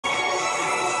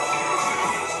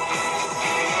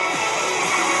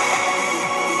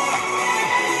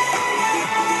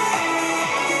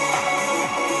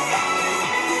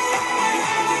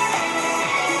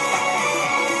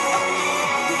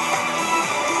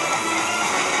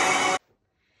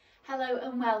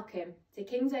welcome to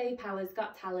KWP's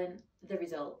Got Talent, The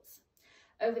Results.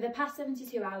 Over the past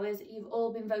 72 hours, you've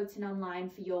all been voting online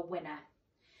for your winner.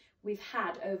 We've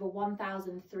had over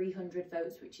 1,300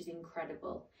 votes, which is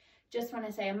incredible. Just want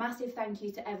to say a massive thank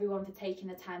you to everyone for taking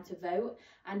the time to vote,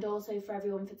 and also for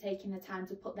everyone for taking the time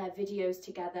to put their videos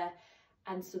together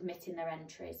and submitting their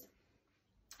entries.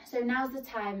 So now's the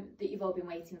time that you've all been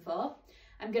waiting for.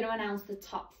 I'm going to announce the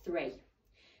top 3.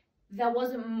 There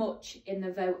wasn't much in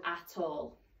the vote at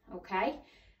all, okay?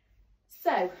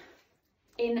 So,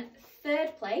 in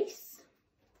 3rd place,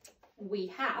 we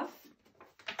have,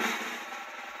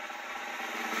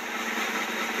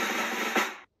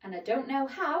 and I don't know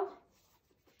how,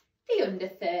 the under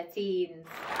 13s.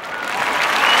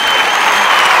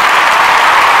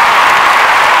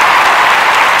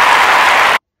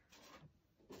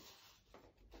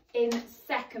 In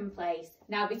 2nd place,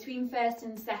 now between 1st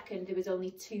and 2nd there was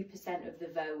only 2% of the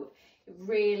vote,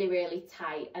 really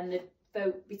tight, and the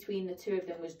vote between the two of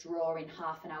them was drawing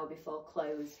half an hour before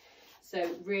close.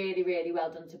 So really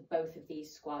well done to both of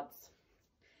these squads.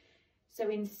 So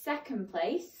in 2nd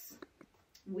place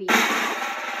we have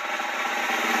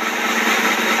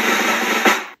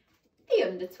the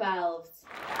under 12s.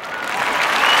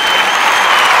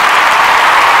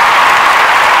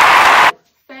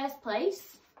 First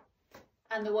place,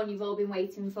 and the one you've all been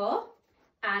waiting for,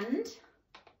 and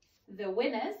the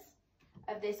winners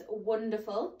of this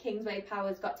wonderful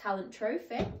KWP's Got Talent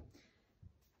trophy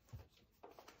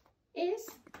is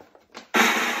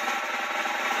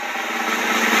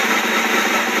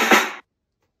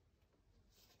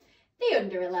the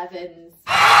under 11s.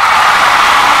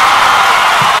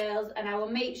 Girls, and I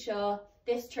will make sure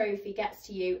this trophy gets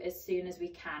to you as soon as we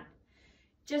can.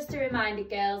 Just a reminder,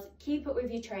 girls, keep up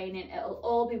with your training. It'll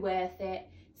all be worth it.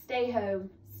 Stay home,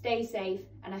 stay safe,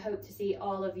 and I hope to see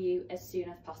all of you as soon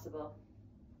as possible.